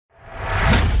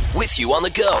with you on the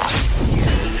go.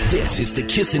 This is the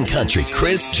Kissin' Country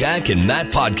Chris, Jack, and Matt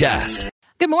podcast.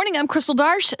 Good morning, I'm Crystal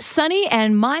Darsh. Sunny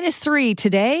and -3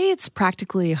 today. It's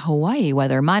practically Hawaii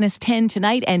weather. -10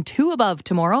 tonight and 2 above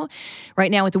tomorrow.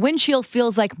 Right now with the wind chill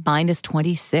feels like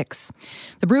 -26.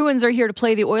 The Bruins are here to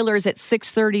play the Oilers at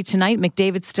 6:30 tonight.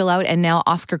 McDavid's still out, and now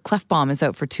Oscar Klefbom is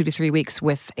out for 2 to 3 weeks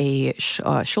with a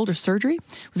shoulder surgery.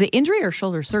 Was it injury or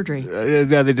shoulder surgery?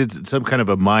 Yeah, they did some kind of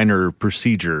a minor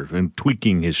procedure and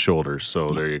tweaking his shoulders.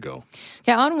 So there you go.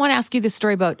 Yeah, I want to ask you this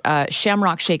story about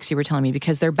Shamrock Shakes you were telling me,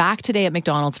 because they're back today at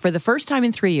McDonald's for the first time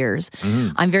in 3 years.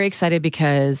 I'm very excited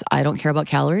because I don't care about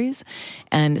calories,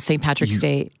 and St. Patrick's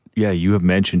Day. Yeah, you have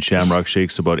mentioned Shamrock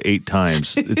Shakes about 8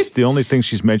 times. It's the only thing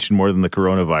she's mentioned more than the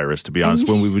coronavirus, to be honest.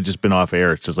 When we've just been off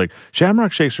air, it's just like,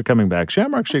 Shamrock Shakes are coming back.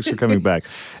 Shamrock Shakes are coming back.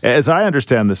 As I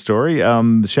understand the story,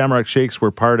 the Shamrock Shakes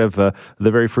were part of the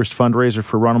very first fundraiser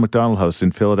for Ronald McDonald House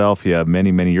in Philadelphia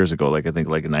many, many years ago, I think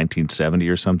in 1970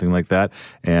 or something like that.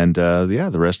 And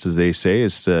the rest, as they say,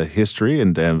 is history.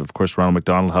 And of course, Ronald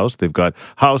McDonald House, they've got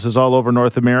houses all over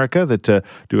North America that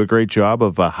do a great job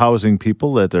of housing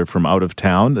people that are from out of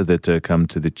town that come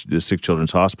to the sick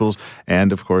children's hospitals.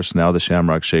 And, of course, now the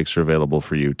Shamrock Shakes are available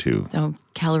for you, too. So,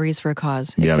 calories for a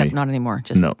cause, Yummy. except not anymore.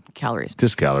 Just calories.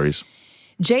 Just calories.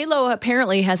 J-Lo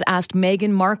apparently has asked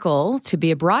Meghan Markle to be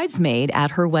a bridesmaid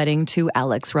at her wedding to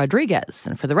Alex Rodriguez.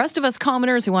 And for the rest of us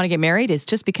commoners who want to get married, it's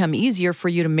just become easier for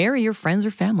you to marry your friends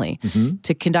or family,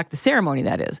 to conduct the ceremony,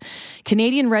 that is.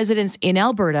 Canadian residents in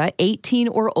Alberta, 18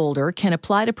 or older, can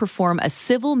apply to perform a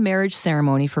civil marriage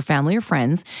ceremony for family or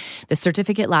friends. The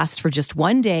certificate lasts for just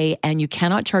 1 day, and you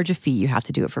cannot charge a fee. You have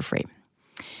to do it for free.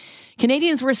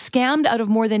 Canadians were scammed out of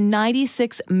more than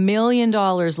 $96 million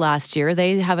last year.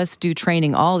 They have us do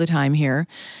training all the time here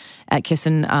at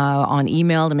Kissin' on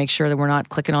email to make sure that we're not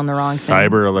clicking on the wrong thing.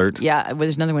 Cyber alert. Yeah, well,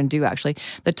 there's another one due, actually.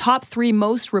 The top 3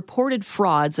 most reported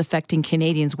frauds affecting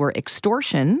Canadians were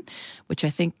extortion, which I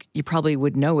think you probably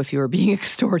would know if you were being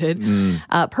extorted,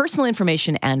 personal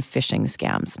information, and phishing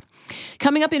scams.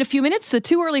 Coming up in a few minutes, the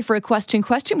too early for a question.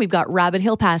 We've got Rabbit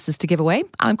Hill passes to give away.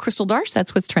 I'm Crystal Darsh.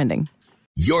 That's what's trending.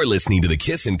 You're listening to the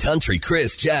Kissin' Country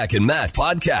Chris, Jack, and Matt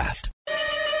podcast.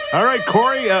 All right,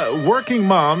 Corey, working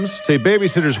moms say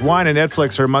babysitters, wine, and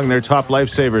Netflix are among their top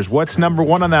lifesavers. What's number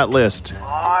 1 on that list?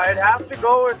 I'd have to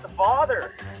go with the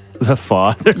father. The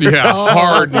father? Yeah,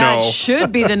 hard that no.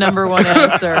 should be the number 1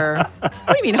 answer. What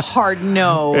do you mean hard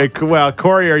no? Well,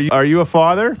 Corey, are you a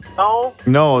father? No.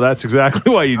 No, that's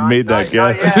exactly why you made that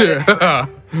guess. Not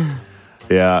yet.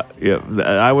 Yeah.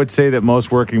 I would say that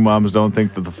most working moms don't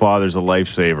think that the father's a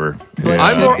lifesaver. But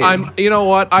Yeah. should be. You know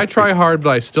what? I try hard,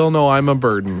 but I still know I'm a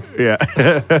burden. Yeah.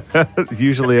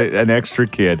 Usually an extra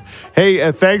kid.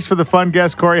 Hey, thanks for the fun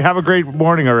guest, Corey. Have a great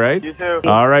morning, all right? You too.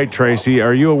 All right, Tracy,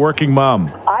 are you a working mom?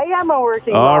 I am a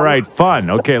working All mom. right, fun.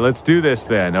 Okay, let's do this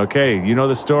then. Okay, you know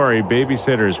the story.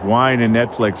 Babysitters, wine, and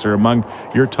Netflix are among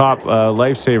your top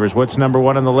lifesavers. What's number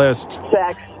 1 on the list?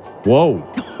 Sex. Whoa.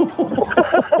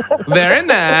 Very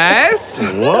nice.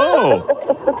 Whoa.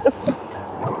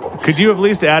 Could you have at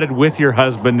least added with your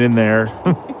husband in there?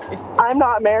 I'm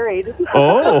not married.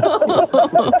 Oh.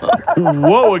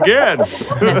 Whoa, again.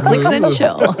 Netflix and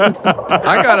chill.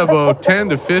 I got about 10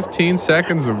 to 15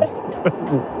 seconds of...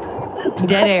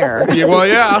 Dead air. Yeah, well,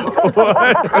 yeah.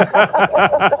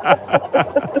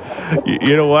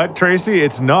 You know what, Tracy?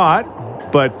 It's not.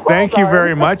 But thank you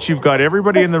very much. You've got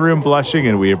everybody in the room blushing,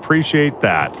 and we appreciate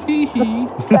that.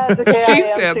 That's okay. She I am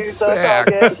said too, so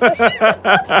it's all sex.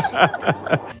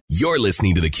 good. You're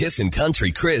listening to the Kissin'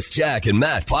 Country Chris, Jack, and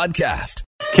Matt podcast.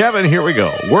 Kevin, here we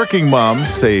go. Working moms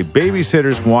say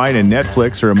babysitters, wine, and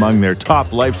Netflix are among their top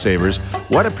lifesavers.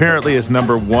 What apparently is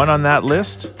number 1 on that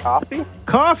list? Coffee?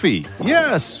 Coffee.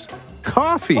 Yes.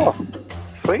 Coffee. Oh,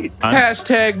 sweet.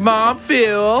 Hashtag Mom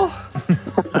Phil.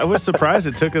 I was surprised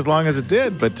it took as long as it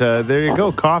did, but there you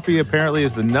go. Coffee apparently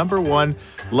is the number 1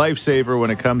 lifesaver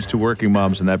when it comes to working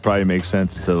moms, and that probably makes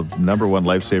sense. It's the number 1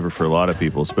 lifesaver for a lot of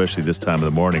people, especially this time of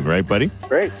the morning, right, buddy?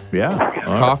 Great. Yeah. All right.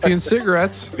 Coffee and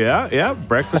cigarettes. Yeah.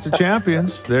 Breakfast of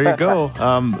champions. There you go.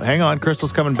 Hang on.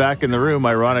 Crystal's coming back in the room.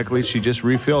 Ironically, she just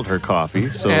refilled her coffee.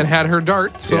 So And had her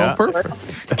dart, so Yeah.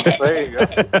 perfect. There you go.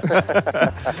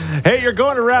 Hey, you're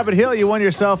going to Rabbit Hill. You won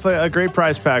yourself a great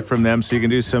prize pack from them, so you can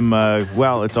do some,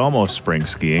 it's almost spring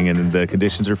skiing, and the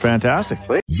conditions are fantastic.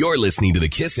 You're listening to the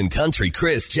Kissin' Country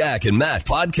Chris, Jack, and Matt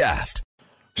podcast.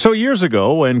 So years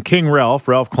ago, when King Ralph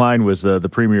Klein was the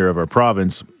premier of our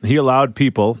province, he allowed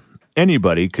people,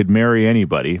 anybody could marry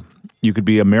anybody. You could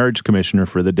be a marriage commissioner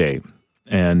for the day.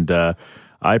 And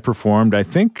I performed, I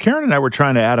think Karen and I were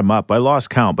trying to add them up. I lost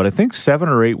count, but I think 7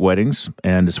 or 8 weddings.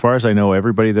 And as far as I know,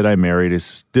 everybody that I married is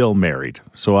still married.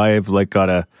 So I have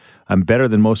I'm better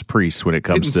than most priests when it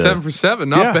comes Hitting to 7 for 7.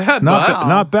 Not bad,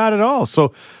 not bad at all.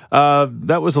 So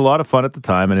that was a lot of fun at the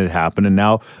time, and it happened. And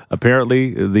now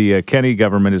apparently the Kenney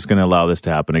government is going to allow this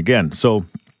to happen again. So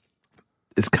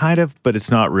it's kind of, but it's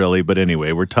not really. But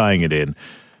anyway, we're tying it in.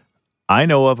 I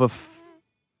know of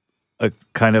a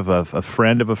kind of a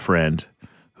friend of a friend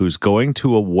who's going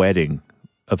to a wedding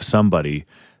of somebody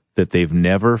that they've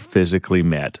never physically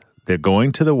met. They're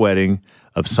going to the wedding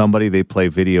of somebody they play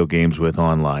video games with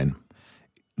online.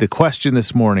 The question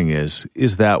this morning is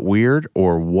that weird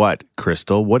or what,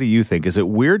 Crystal? What do you think? Is it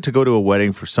weird to go to a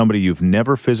wedding for somebody you've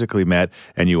never physically met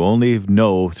and you only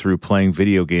know through playing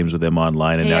video games with them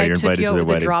online, and now you're invited to their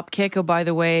wedding? The drop kick. Oh, by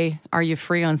the way, are you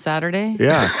free on Saturday?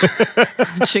 Yeah.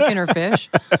 Chicken or fish?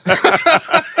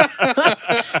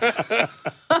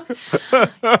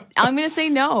 I'm going to say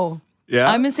no. Yeah.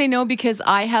 I'm going to say no because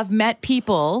I have met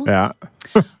people. Yeah.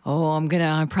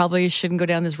 I probably shouldn't go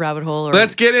down this rabbit hole. Or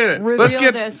Let's get in it. Let's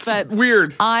get this, but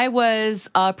weird. I was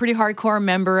a pretty hardcore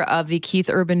member of the Keith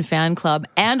Urban fan club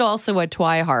and also a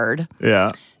Twihard. Yeah.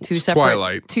 Two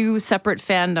separate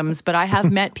fandoms, but I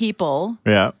have met people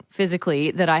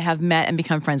physically that I have met and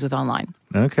become friends with online.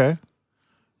 Okay.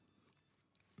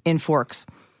 In Forks.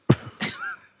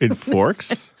 In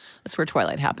Forks? That's where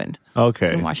Twilight happened. Okay.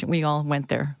 It's in Washington. We all went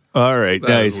there. All right. That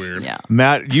nice. is weird. Yeah.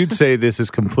 Matt, you'd say this is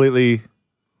completely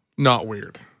not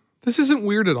weird. This isn't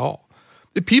weird at all.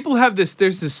 People have there's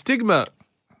this stigma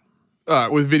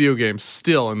with video games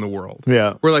still in the world.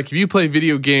 Yeah. Where like if you play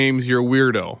video games, you're a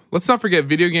weirdo. Let's not forget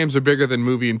video games are bigger than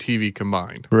movie and TV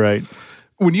combined. right.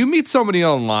 When you meet somebody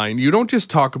online, you don't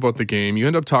just talk about the game, you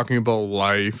end up talking about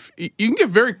life. You can get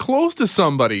very close to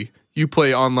somebody you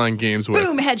play online games with.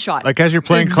 Boom, headshot. Like as you're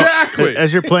playing Exactly.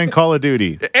 as you're playing Call of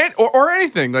Duty. Or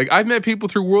anything. Like I've met people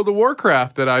through World of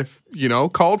Warcraft that I've,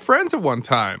 called friends at one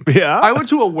time. Yeah. I went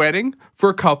to a wedding for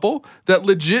a couple that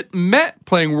legit met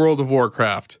playing World of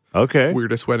Warcraft. Okay.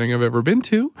 Weirdest wedding I've ever been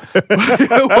to. But it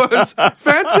was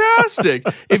fantastic.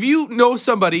 If you know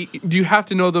somebody, do you have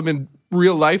to know them in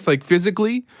real life, like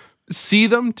physically? See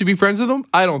them to be friends with them?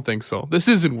 I don't think so. This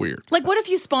isn't weird. Like, what if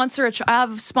you sponsor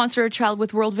I've sponsored a child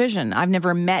with World Vision? I've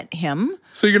never met him.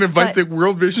 So you're going to invite the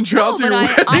World Vision child to your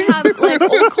wedding? I have like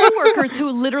old coworkers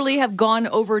who literally have gone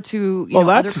over to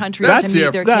other countries to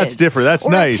meet their kids. That's different. That's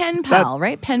or nice. A pen pal,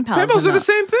 right? Pen pals. Pen pals are the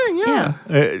same thing, yeah.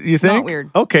 You think? Not weird.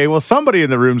 Okay, well, somebody in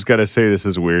the room's got to say this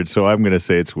is weird, so I'm going to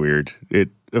say it's weird.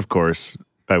 Of course,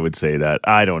 I would say that.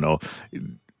 I don't know.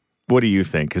 What do you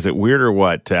think? Is it weird or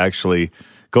what to actually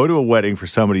go to a wedding for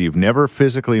somebody you've never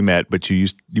physically met, but you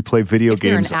play video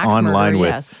games online with?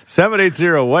 Yes.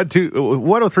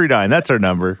 780-1039. That's our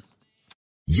number.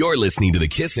 You're listening to the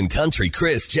Kissin' Country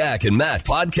Chris, Jack, and Matt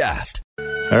podcast.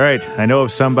 All right. I know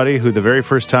of somebody who the very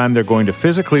first time they're going to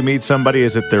physically meet somebody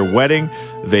is at their wedding.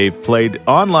 They've played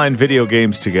online video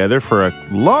games together for a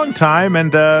long time,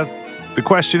 and the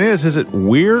question is it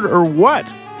weird or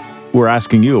what? We're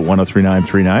asking you at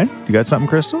 103939. You got something,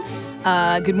 Crystal?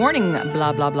 Good morning,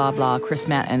 blah, blah, blah, blah, Chris,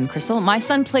 Matt, and Crystal. My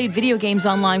son played video games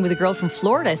online with a girl from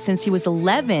Florida since he was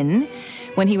 11.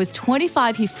 When he was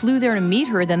 25, he flew there to meet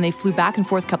her. Then they flew back and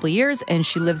forth a couple of years, and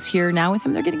she lives here now with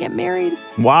him. They're going to get married.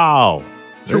 Wow.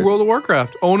 Through World of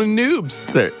Warcraft. Owning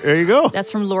noobs. There you go.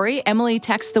 That's from Lori. Emily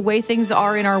texts, the way things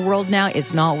are in our world now,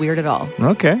 it's not weird at all.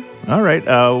 Okay. All right.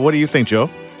 What do you think, Joe?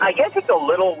 I guess it's a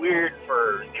little weird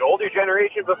for the older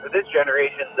generation, but for this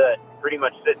generation that pretty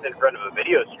much sits in front of a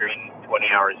video screen 20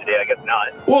 hours a day, I guess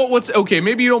not. Well,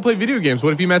 maybe you don't play video games.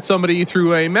 What if you met somebody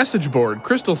through a message board,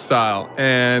 Crystal style,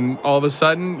 and all of a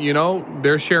sudden,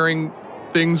 they're sharing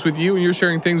things with you and you're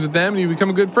sharing things with them and you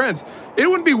become good friends? It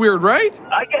wouldn't be weird, right?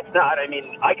 I guess not. I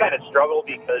mean, I kind of struggle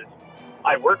because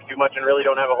I work too much and really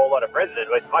don't have a whole lot of friends that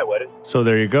invite to my wedding. So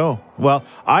there you go. Well,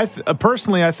 I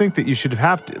personally, I think that you should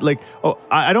have to,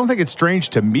 I don't think it's strange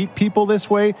to meet people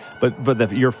this way,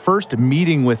 but your first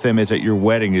meeting with them is at your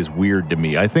wedding is weird to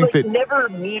me. I think that never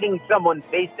meeting someone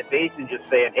face to face and just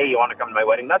saying, "Hey, you want to come to my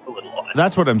wedding?" That's a little odd.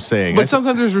 That's what I'm saying. But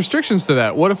sometimes there's restrictions to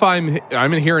that. What if I'm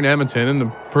in here in Edmonton and the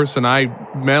person I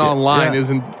met online is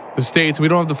in the States, we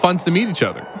don't have the funds to meet each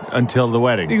other until the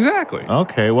wedding. Exactly.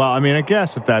 Okay. Well, I mean, I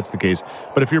guess if that's the case,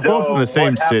 but if you're both in the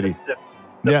same city,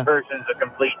 the person's a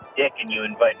complete dick and you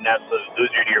invite an absolute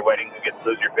loser to your wedding who gets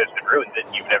loser pissed and ruins it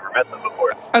and you've never met them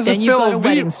before. Then you've got a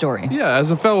wedding story. Yeah,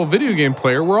 as a fellow video game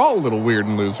player, we're all a little weird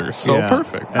and losers. So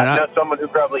perfect. And I know someone who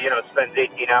probably, spends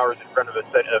 18 hours in front of a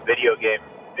video game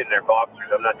in their boxers.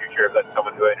 I'm not too sure if that's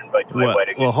someone who I'd invite to my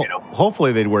wedding. Well,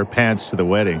 hopefully they'd wear pants to the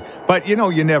wedding. But, you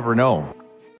never know.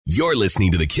 You're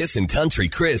listening to the Kissin' Country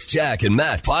Chris, Jack, and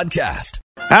Matt podcast.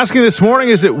 Asking this morning,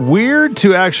 is it weird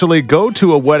to actually go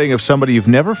to a wedding of somebody you've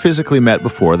never physically met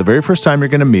before? The very first time you're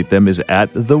going to meet them is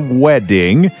at the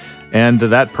wedding, and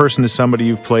that person is somebody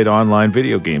you've played online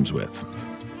video games with.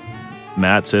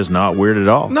 Matt says not weird at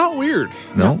all. Not weird.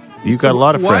 No? You've got a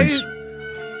lot of Why- friends.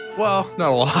 Well,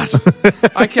 not a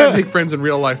lot. I can't make friends in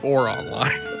real life or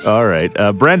online. All right.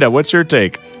 Brenda, what's your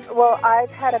take? Well, I've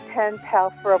had a pen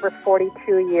pal for over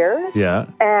 42 years, Yeah.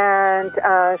 and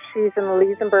she's in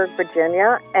Leesburg,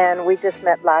 Virginia, and we just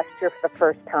met last year for the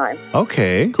first time.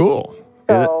 Okay. Cool.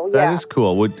 So, That yeah. is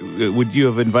cool. Would you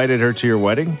have invited her to your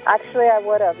wedding? Actually, I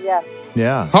would have, yes.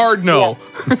 Yeah. Hard no.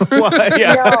 Why?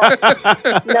 Yeah.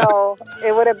 No,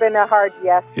 it would have been a hard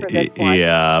yes for this one.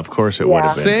 Yeah, of course it would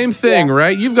have been. Same thing, Yeah.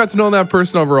 right? You've got to know that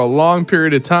person over a long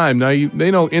period of time. Now they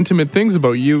know intimate things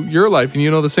about you, your life, and you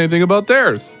know the same thing about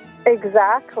theirs.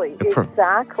 Exactly, Pro-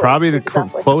 exactly. Probably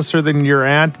exactly. closer than your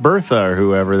Aunt Bertha or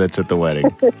whoever that's at the wedding.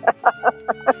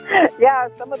 Yeah,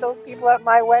 some of those people at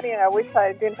my wedding, I wish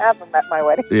I didn't have them at my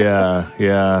wedding.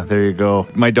 Yeah, there you go.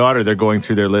 My daughter, they're going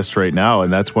through their list right now,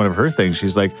 and that's one of her things.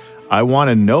 She's like, I want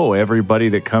to know everybody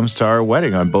that comes to our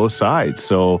wedding on both sides.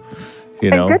 So, you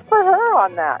know. And good for her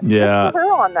on that. Yeah. Good for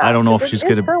her on that. I don't know if Because she's it's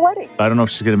gonna- her wedding. I don't know if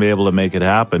she's going to be able to make it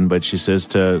happen, but she says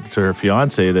to her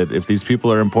fiance that if these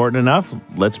people are important enough,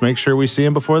 let's make sure we see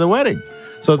them before the wedding.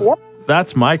 So Yep.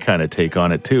 that's my kind of take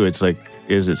on it too. It's like,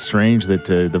 is it strange that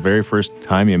the very first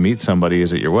time you meet somebody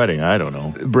is at your wedding? I don't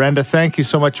know. Brenda, thank you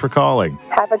so much for calling.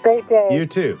 Have a great day. You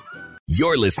too.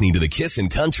 You're listening to the Kissin'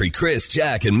 Country Chris,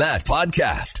 Jack, and Matt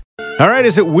podcast. All right,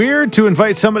 is it weird to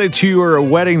invite somebody to your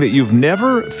wedding that you've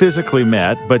never physically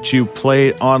met, but you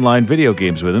play online video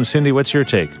games with them? Cindy, what's your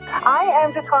take? I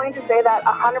am just going to say that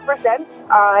 100%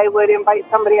 I would invite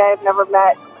somebody I have never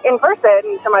met in person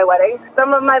to my wedding.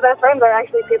 Some of my best friends are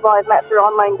actually people I've met through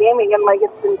online gaming, and like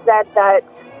it's been said that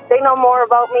they know more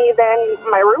about me than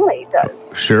my roommate does.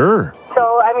 Sure.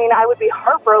 So, I mean, I would be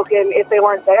heartbroken if they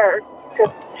weren't there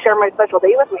to share my special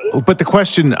day with me. But the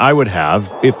question I would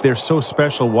have, if they're so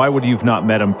special, why would you have not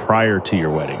met them prior to your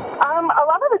wedding? A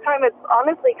lot of the time, it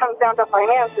honestly comes down to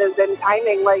finances and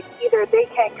timing. Like, either they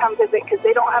can't come visit because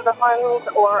they don't have the funds,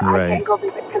 or Right. I can't go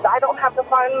visit because I don't have the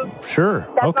funds. Sure.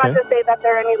 That's Okay. not to say that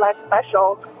they're any less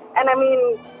special. And I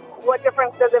mean, what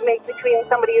difference does it make between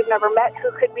somebody you've never met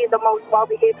who could be the most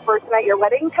well-behaved person at your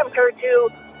wedding compared to,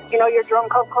 you know, your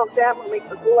drunk Uncle Sam who makes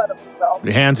a fool out of himself?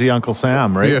 Handsy Uncle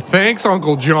Sam, right? Yeah, thanks,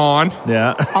 Uncle John.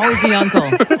 Yeah. Always the uncle.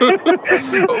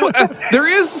 There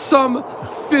is some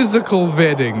physical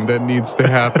vetting that needs to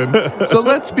happen. So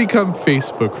let's become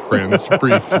Facebook friends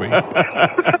briefly.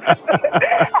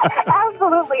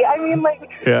 Absolutely. I mean, like,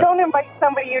 Yeah. don't invite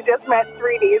somebody you just met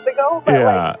 3 days ago. But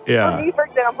Yeah, like, yeah. for me, for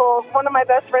example, one of my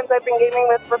best friends I've been gaming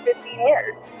with for 15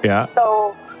 years. Yeah.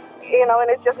 So, you know, and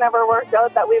it's just never worked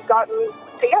out that we've gotten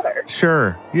together.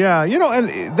 Sure. Yeah. You know,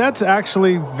 and that's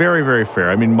actually very, very fair.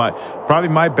 I mean, probably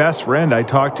my best friend I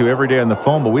talk to every day on the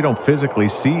phone, but we don't physically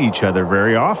see each other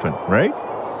very often, right?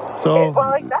 So,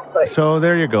 Well, exactly. so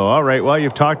there you go. All right. Well,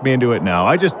 you've talked me into it now.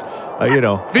 I just, you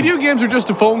know. Video games are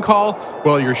just a phone call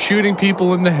while you're shooting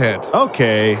people in the head.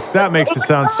 Okay, that makes it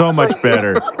sound so much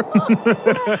better.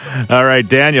 All right,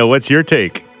 Daniel, what's your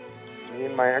take? Me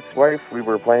and my ex-wife, we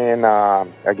were playing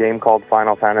a game called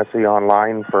Final Fantasy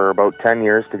online for about 10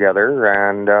 years together,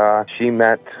 and she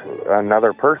met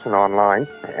another person online,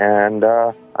 and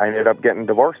I ended up getting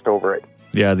divorced over it.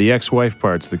 Yeah, the ex-wife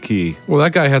part's the key. Well,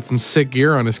 that guy had some sick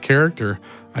gear on his character.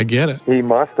 I get it. He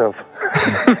must have.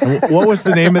 What was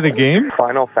the name of the game?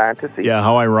 Final Fantasy. Yeah,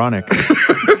 how ironic.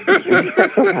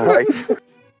 Right.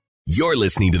 You're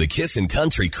listening to the Kissin'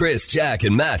 Country Chris, Jack,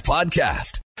 and Matt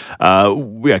podcast.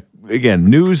 Yeah, again,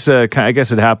 news, I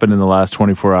guess it happened in the last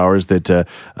 24 hours that they're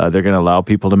going to allow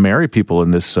people to marry people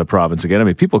in this province again. I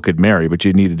mean, people could marry, but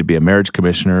you needed to be a marriage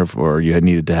commissioner or you had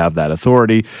needed to have that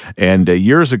authority. And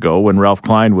years ago, when Ralph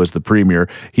Klein was the premier,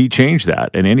 he changed that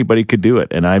and anybody could do it.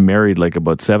 And I married like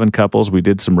about 7 couples. We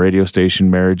did some radio station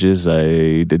marriages.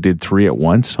 I did 3 at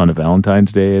once on a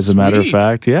Valentine's Day, as a matter of Sweet.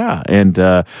 fact. Yeah. And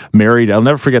married, I'll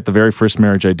never forget the very first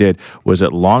marriage I did was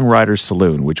at Long Riders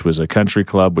Saloon, which was a country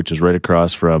club, which is right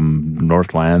across from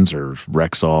Northlands or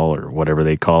Rexall or whatever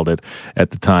they called it at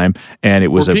the time. And it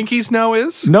was Where Pinky's now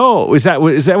is? no, is that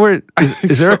where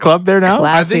is there a club there now?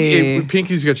 Class- I think Classy.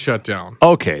 Pinky's got shut down.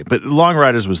 Okay, but Long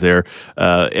Riders was there,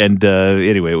 and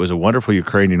anyway, it was a wonderful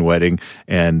Ukrainian wedding,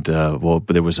 and but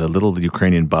there was a little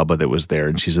Ukrainian baba that was there,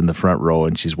 and she's in the front row,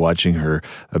 and she's watching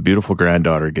a beautiful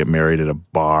granddaughter get married at a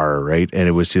bar, right? And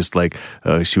it was just like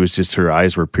her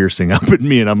eyes were piercing up at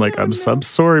me, and I'm like, I'm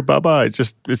sorry, baba, it's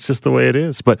just the way it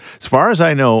is. But as far as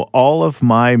I know, all of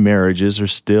my marriages are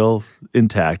still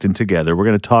intact and together. We're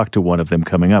going to talk to one of them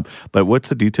coming up. But what's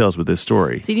the details with this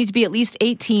story? So you need to be at least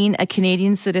 18, a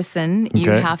Canadian citizen.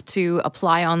 You Okay. have to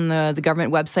apply on the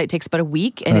government website. It takes about a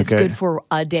week, and it's Okay. good for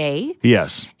a day.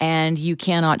 Yes. And you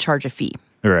cannot charge a fee.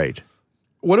 Right.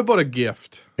 What about a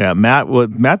gift? Yeah, Matt. Well,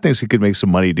 Matt thinks he could make some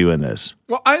money doing this.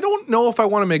 Well, I don't know if I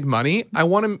want to make money. I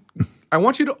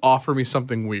want you to offer me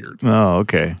something weird. Oh,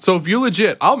 okay. So if you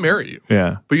legit, I'll marry you.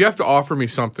 Yeah. But you have to offer me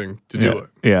something to do it.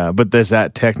 Yeah, but is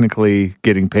that technically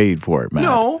getting paid for it, Matt?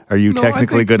 No. Are you No, I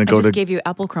technically think- going to I go just to? gave you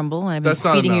apple crumble, and I've been That's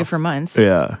not feeding you enough. for months.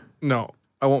 Yeah. No,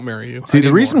 I won't marry you. See, I the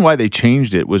need reason more. why they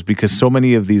changed it was because so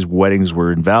many of these weddings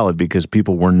were invalid because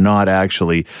people were not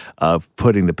actually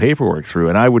putting the paperwork through.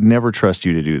 And I would never trust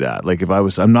you to do that. Like if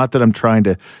I'm not that I'm trying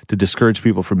to discourage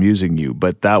people from using you,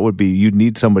 but that would be, you'd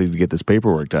need somebody to get this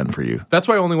paperwork done for you. That's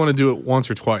why I only want to do it once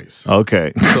or twice.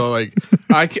 Okay. So like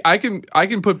I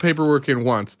can put paperwork in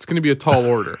once. It's going to be a tall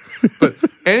order. But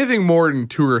anything more than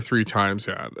 2 or 3 times,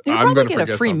 You I'm probably going to get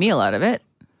forget a free something. meal out of it.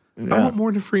 I want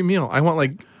more than a free meal. I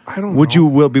want I don't know. Would you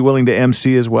will be willing to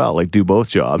MC as well, like do both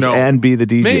jobs No. and be the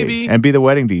DJ Maybe. and be the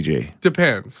wedding DJ?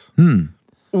 Depends.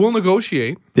 We'll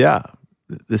negotiate. Yeah.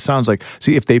 This sounds like,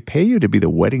 see, if they pay you to be the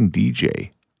wedding DJ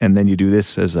and then you do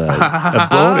this as a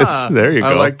bonus, there you go.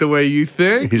 I like the way you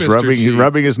think. He's Mr.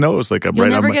 rubbing Sheets. his nose like I'm You'll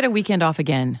right never on my... get a weekend off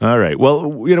again. All right.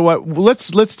 Well, you know what?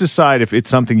 Let's decide if it's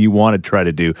something you want to try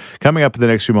to do. Coming up in the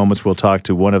next few moments, we'll talk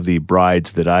to one of the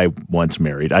brides that I once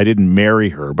married. I didn't marry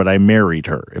her, but I married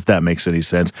her, if that makes any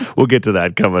sense. We'll get to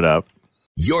that coming up.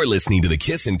 You're listening to the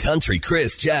Kissin' Country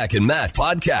Chris, Jack, and Matt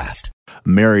podcast.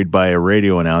 Married by a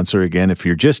radio announcer. Again, if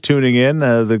you're just tuning in,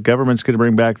 the government's going to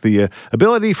bring back the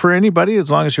ability for anybody, as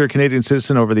long as you're a Canadian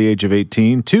citizen over the age of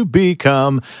 18, to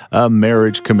become a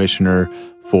marriage commissioner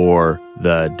for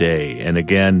the day. And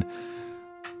again,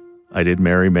 I did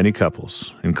marry many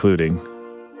couples, including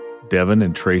Devin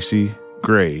and Tracy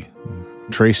Gray.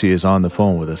 Tracy is on the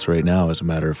phone with us right now, as a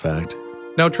matter of fact.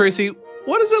 Now, Tracy,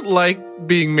 what is it like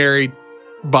being married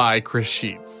by Chris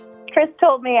Sheets? Chris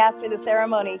told me after the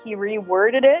ceremony he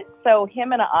reworded it, so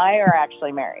him and I are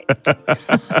actually married.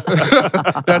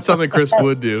 That's something Chris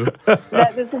would do.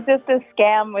 This is just a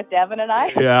scam with Devin and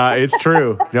I. Yeah, it's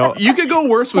true. No, You could go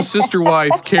worse with sister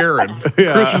wife Karen,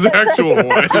 Chris's actual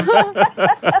wife.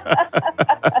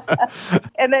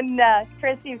 And then,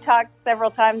 Chris, you've talked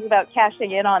several times about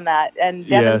cashing in on that, and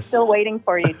Devin's Yes. still waiting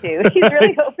for you to. He's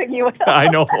really hoping you will. I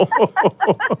know.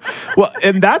 Well,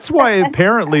 and that's why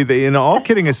apparently all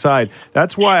kidding aside,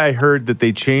 that's why I heard that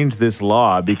they changed this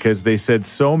law, because they said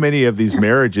so many of these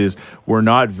marriages were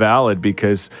not valid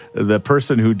because the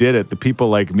person who did it, the people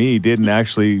like me, didn't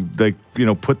actually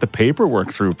put the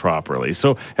paperwork through properly.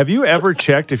 So have you ever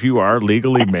checked if you are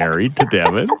legally married to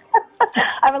Devin?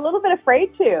 I'm a little bit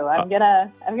afraid to. I'm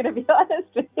gonna be honest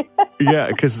with you. Yeah,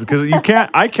 because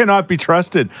I cannot be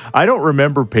trusted. I don't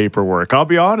remember paperwork. I'll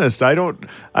be honest. I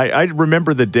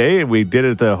remember the day, and we did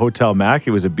it at the Hotel Mac.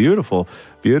 It was a beautiful,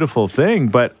 beautiful thing,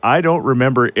 but I don't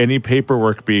remember any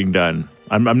paperwork being done.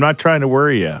 I'm not trying to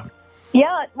worry you.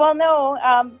 Yeah, well, no,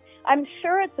 I'm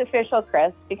sure it's official,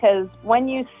 Chris, because when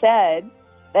you said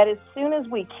that as soon as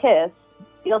we kiss,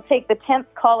 you'll take the 10th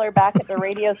caller back at the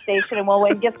radio station and we'll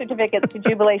win gift certificates to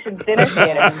Jubilation's dinner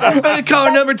theater.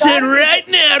 Caller number 10 right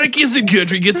now to Kissin'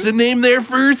 Country gets to name their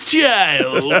first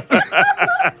child.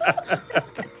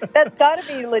 That's got to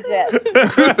be legit.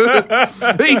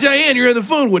 Hey, Diane, you're on the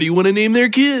phone. What do you want to name their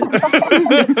kid?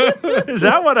 Is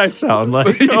that what I sound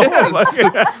like? Yes.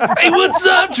 Hey, what's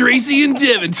up, Tracy and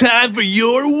Devin? Time for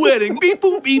your wedding. Beep,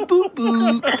 boop, beep, boop,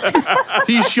 boop.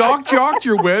 He shock jocked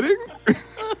your wedding?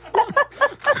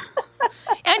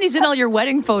 And he's in all your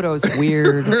wedding photos.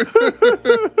 Weird.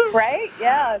 Right?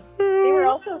 Yeah. They were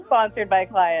also sponsored by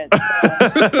clients.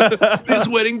 This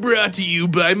wedding brought to you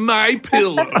by My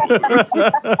Pillow.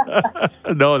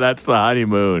 No, that's the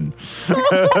honeymoon.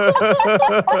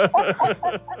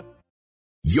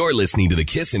 You're listening to the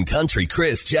Kissin' Country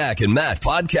Chris, Jack, and Matt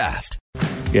podcast.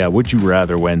 Yeah, Would You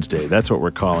Rather Wednesday. That's what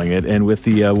we're calling it. And with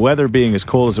the weather being as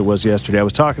cold as it was yesterday, I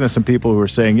was talking to some people who were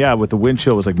saying, yeah, with the wind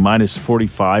chill, it was like minus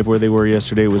 45 where they were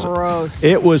yesterday. It was Gross.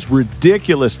 It was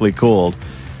ridiculously cold,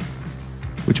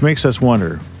 which makes us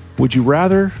wonder, would you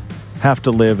rather have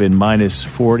to live in minus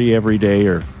 40 every day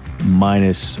or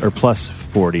plus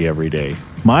 40 every day?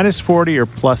 Minus 40 or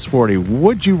plus 40?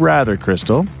 Would you rather,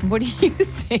 Crystal? What do you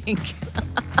think?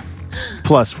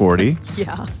 Plus 40.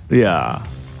 Yeah. Yeah.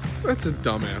 That's a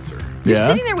dumb answer. You're Yeah?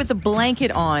 sitting there with a blanket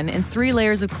on and 3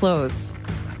 layers of clothes.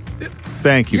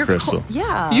 Thank you, You're Crystal.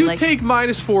 yeah. You like- take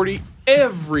minus 40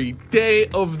 every day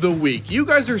of the week. You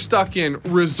guys are stuck in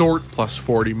resort plus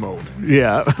 40 mode,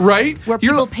 Yeah. right? Where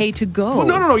people pay to go. Well,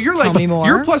 no. You're Tell like, me more.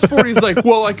 your plus 40 is like,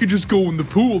 well, I could just go in the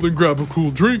pool and grab a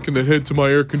cool drink and then head to my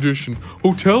air-conditioned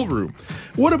hotel room.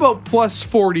 What about plus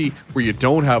 40 where you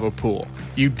don't have a pool,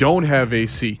 you don't have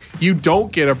AC, you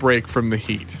don't get a break from the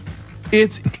heat?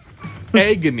 It's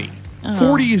agony.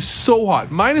 40 is so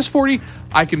hot. Minus 40,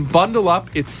 I can bundle up.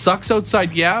 It sucks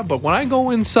outside, yeah, but when I go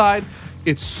inside,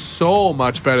 it's so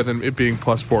much better than it being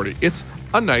plus 40. It's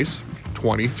a nice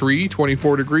 23,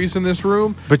 24 degrees in this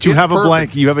room. But you It's have a perfect.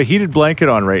 blanket. You have a heated blanket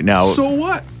on right now. So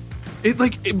what?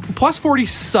 Plus 40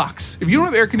 sucks. If you don't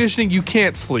have air conditioning, you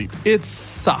can't sleep. It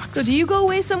sucks. So do you go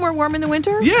away somewhere warm in the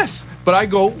winter? Yes, but I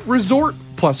go resort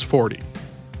plus 40.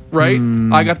 Right?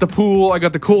 I got the pool, I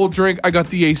got the cold drink, I got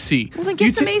the AC. Well, then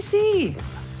get some AC.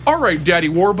 All right, Daddy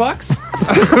Warbucks.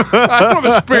 I don't have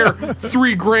a spare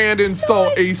 $3,000 to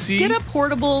install AC. Get a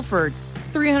portable for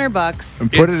 $300. And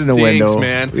put it in the stinks, window.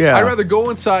 man. Yeah. I'd rather go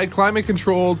inside, climate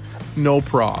controlled, no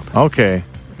prob. Okay.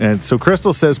 And so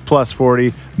Crystal says plus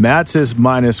 40. Matt says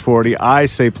minus 40. I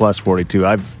say plus 42.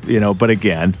 But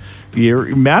again,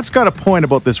 Matt's got a point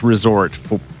about this resort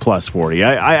plus 40.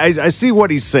 I see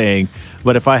what he's saying,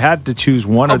 but if I had to choose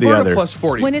one or the Alberta other. plus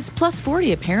 40. When it's plus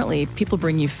 40, apparently people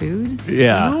bring you food.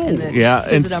 Yeah. And it's- Yeah.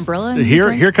 There's And an umbrella. and you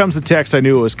Here drink. comes the text. I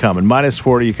knew it was coming. Minus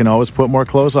 40. You can always put more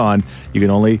clothes on. You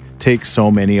can only take so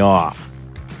many off.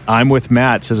 I'm with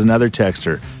Matt, says another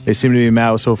texter. They seem to be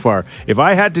mad so far. If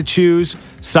I had to choose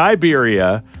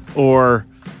Siberia or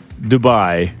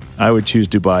Dubai, I would choose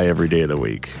Dubai every day of the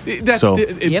week.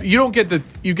 Yep. You don't get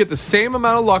you get the same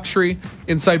amount of luxury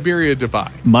in Siberia, Dubai.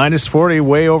 Minus 40,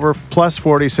 way over plus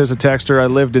 40, says a texter. I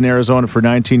lived in Arizona for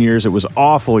 19 years. It was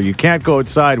awful. You can't go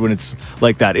outside when it's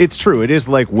like that. It's true. It is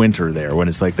like winter there when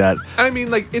it's like that. I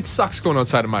mean, it sucks going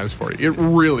outside of minus 40. It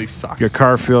really sucks. Your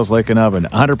car feels like an oven.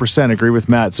 100% agree with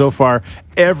Matt. So far,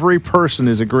 every person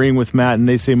is agreeing with Matt, and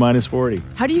they say minus 40.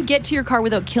 How do you get to your car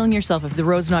without killing yourself if the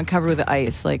road's not covered with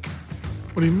ice?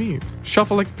 What do you mean?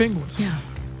 Shuffle like a penguin. Yeah.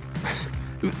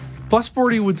 Plus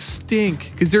 40 would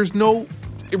stink because there's no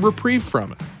reprieve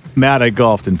from it. Matt, I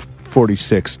golfed in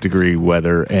 46-degree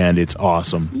weather, and it's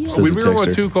awesome, says When the we were on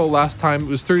texter. Tuco last time, it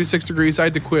was 36 degrees. I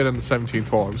had to quit on the 17th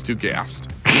hole. I was too gassed.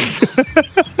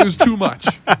 It was too much.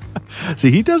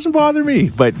 See, heat doesn't bother me,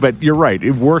 but you're right.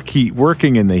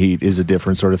 Working in the heat is a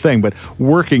different sort of thing, but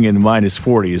working in minus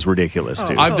 40 is ridiculous,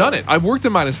 too. I've done it. I've worked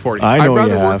in minus 40. I know I'd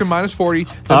rather you work have. in minus 40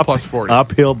 than plus 40.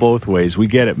 Uphill both ways. We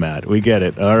get it, Matt. We get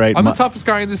it. All right. I'm the toughest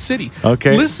guy in this city.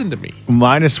 Okay. Listen to me.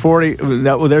 Minus 40.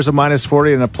 There's a minus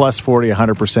 40 and a plus 40,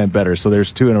 100% better. So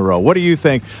there's two in a row. What do you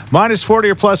think? Minus 40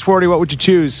 or plus 40? What would you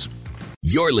choose?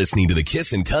 You're listening to the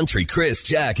Kissin' Country Chris,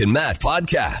 Jack, and Matt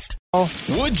podcast.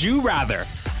 Would you rather?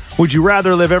 Would you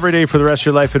rather live every day for the rest of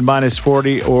your life in minus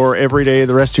 40 or every day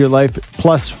the rest of your life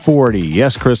plus 40?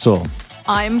 Yes, Crystal.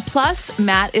 I'm plus,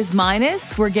 Matt is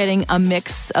minus. We're getting a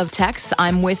mix of texts.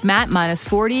 I'm with Matt, minus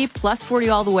 40, plus 40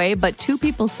 all the way. But two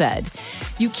people said,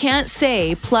 you can't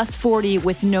say plus 40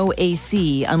 with no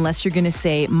AC unless you're going to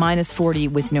say minus 40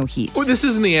 with no heat. Well, this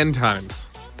isn't the end times.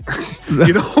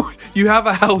 You have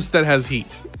a house that has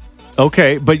heat.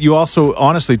 Okay, but you also,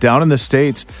 honestly, down in the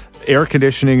States, air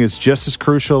conditioning is just as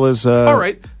crucial as... All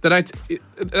right, then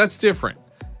that's different.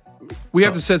 We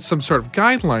have to set some sort of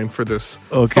guideline for this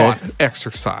thought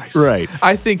exercise. Right.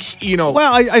 I think,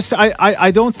 Well,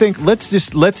 I don't think, let's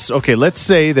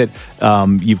say that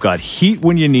you've got heat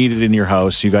when you need it in your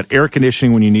house, you got air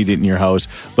conditioning when you need it in your house,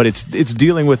 but it's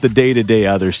dealing with the day-to-day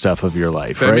other stuff of your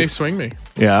life, that right? may swing me.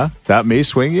 Yeah, that may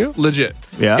swing you. Legit.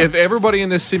 Yeah. If everybody in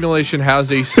this simulation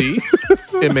has AC,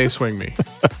 it may swing me.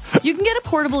 You can get a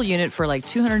portable unit for like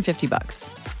 $250.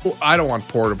 Well, I don't want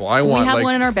portable. I want have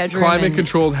one in our bedroom climate and-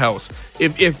 controlled house.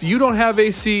 If you don't have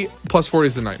AC, plus 40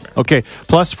 is a nightmare. Okay,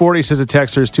 plus 40 says a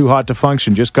texter is too hot to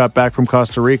function. Just got back from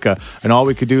Costa Rica, and all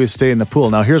we could do is stay in the pool.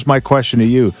 Now, here's my question to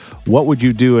you. What would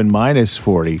you do in minus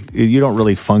 40? You don't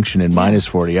really function in minus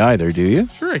 40 either, do you?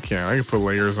 Sure I can. I can put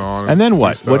layers on. And then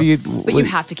what? stuff. What do you... But you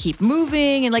have to keep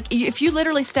moving. And if you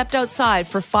literally stepped outside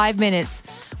for 5 minutes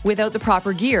without the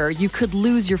proper gear, you could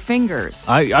lose your fingers.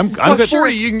 I'm Plus good.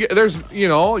 40, you can get,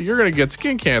 you're going to get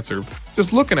skin cancer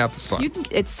just looking at the sun.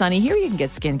 It's sunny here. You can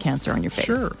get skin cancer on your face.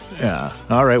 Sure. Yeah.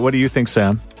 All right. What do you think,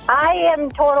 Sam? I am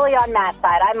totally on Matt's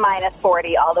side. I'm minus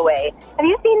 40 all the way. Have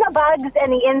you seen the bugs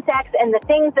and the insects and the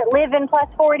things that live in plus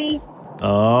 40?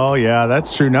 Oh, yeah,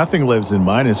 that's true. Nothing lives in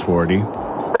minus 40.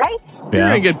 Right? You're Yeah.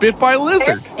 going to get bit by a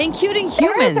lizard. Including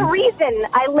There is humans. a reason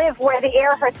I live where the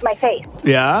air hurts my face.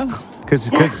 Yeah?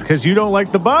 Because you don't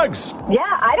like the bugs. Yeah,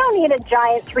 I don't need a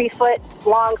giant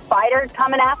 3-foot-long spider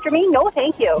coming after me. No,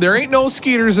 thank you. There ain't no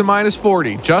skeeters in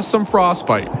 -40, just some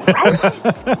frostbite.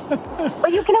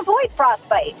 But you can avoid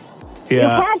frostbite.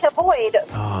 Yeah. You can't avoid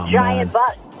giant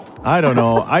bugs. I don't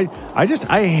know. I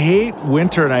hate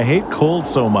winter and I hate cold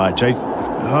so much.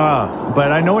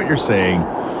 But I know what you're saying.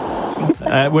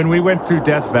 When we went through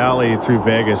Death Valley through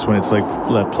Vegas, when it's like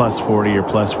plus 40 or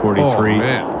plus 43,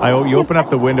 you open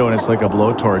up the window and it's like a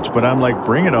blowtorch. But I'm like,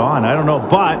 bring it on. I don't know,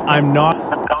 but I'm not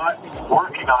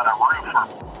working on a roof.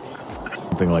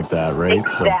 Something like that, right?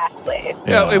 Exactly. So,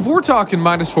 yeah, if we're talking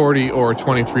 -40 or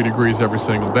 23 degrees every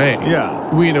single day,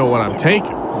 we know what I'm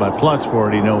taking. But plus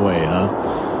 40, no way, huh?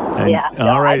 And,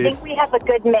 all right. I think we have a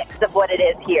good mix of what it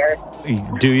is here.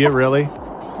 Do you really?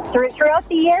 Throughout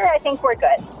the year, I think we're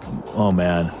good. Oh,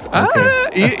 man.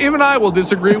 Okay. Even I will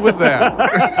disagree with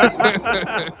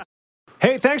that.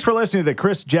 Hey, thanks for listening to the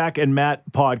Chris, Jack, and Matt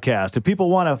podcast. If people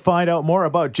want to find out more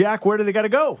about Jack, where do they got to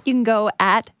go? You can go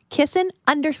at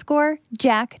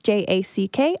kissin_Jack,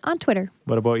 Jack, on Twitter.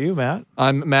 What about you, Matt?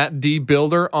 I'm Matt D.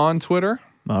 Builder on Twitter.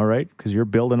 All right, because you're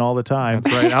building all the time.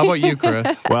 That's right. How about you,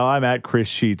 Chris? Well, I'm at Chris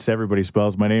Sheets. Everybody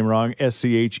spells my name wrong,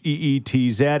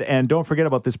 SCHEETZ. And don't forget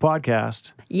about this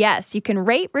podcast. Yes, you can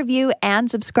rate, review, and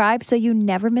subscribe so you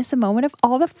never miss a moment of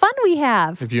all the fun we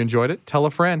have. If you enjoyed it, tell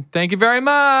a friend. Thank you very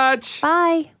much.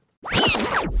 Bye.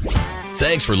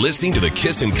 Thanks for listening to the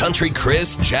Kissin' Country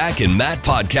Chris, Jack, and Matt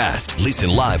podcast. Listen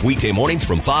live weekday mornings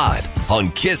from 5 on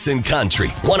Kissin' Country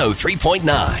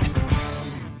 103.9.